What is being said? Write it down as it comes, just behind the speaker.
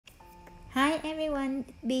Hi everyone,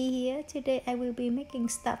 Be here. Today I will be making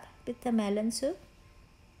stuffed bitter melon soup.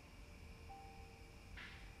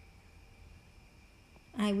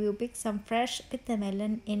 I will pick some fresh bitter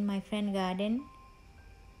melon in my friend's garden.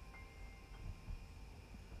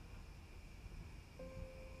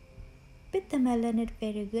 Bitter melon is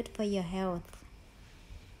very good for your health.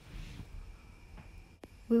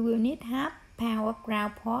 We will need half pound of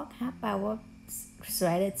ground pork, half pound of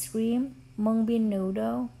shredded shrimp, mung bean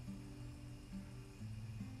noodle.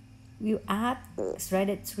 We'll add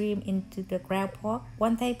shredded shrimp into the ground pork,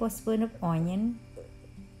 1 tablespoon of onion,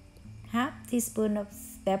 half teaspoon of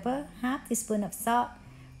pepper, half teaspoon of salt,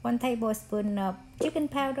 1 tablespoon of chicken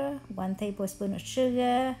powder, 1 tablespoon of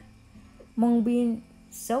sugar, mung bean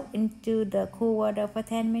soaked into the cool water for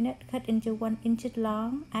 10 minutes, cut into 1 inch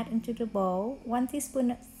long, add into the bowl, 1 teaspoon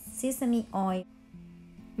of sesame oil.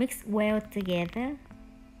 Mix well together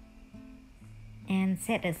and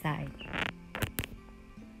set aside.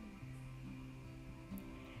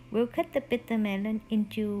 We'll cut the bitter melon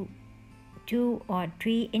into 2 or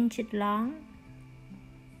 3 inches long.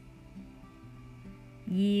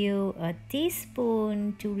 Use a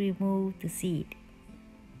teaspoon to remove the seed.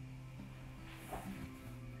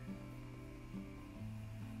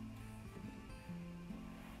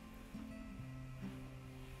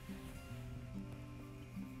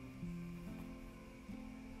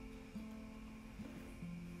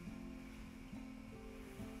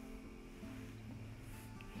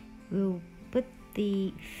 We'll put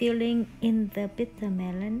the filling in the bitter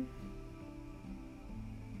melon.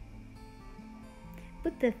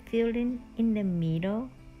 Put the filling in the middle.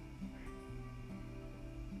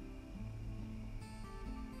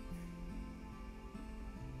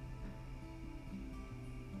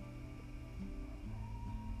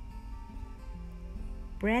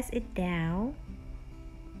 Press it down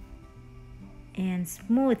and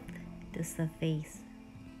smooth the surface.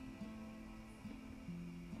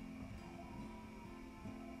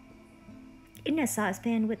 In a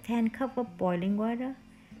saucepan with 10 cups of boiling water,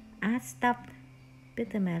 add stuffed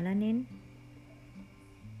bitter melon in.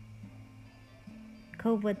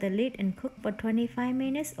 Cover the lid and cook for 25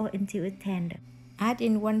 minutes or until it's tender. Add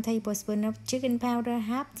in 1 tablespoon of chicken powder,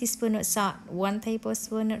 half teaspoon of salt, 1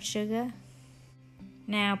 tablespoon of sugar.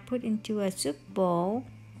 Now put into a soup bowl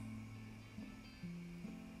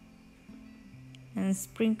and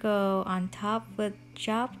sprinkle on top with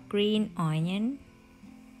chopped green onion.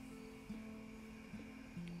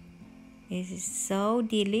 This is so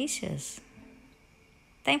delicious.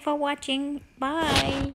 Thanks for watching. Bye.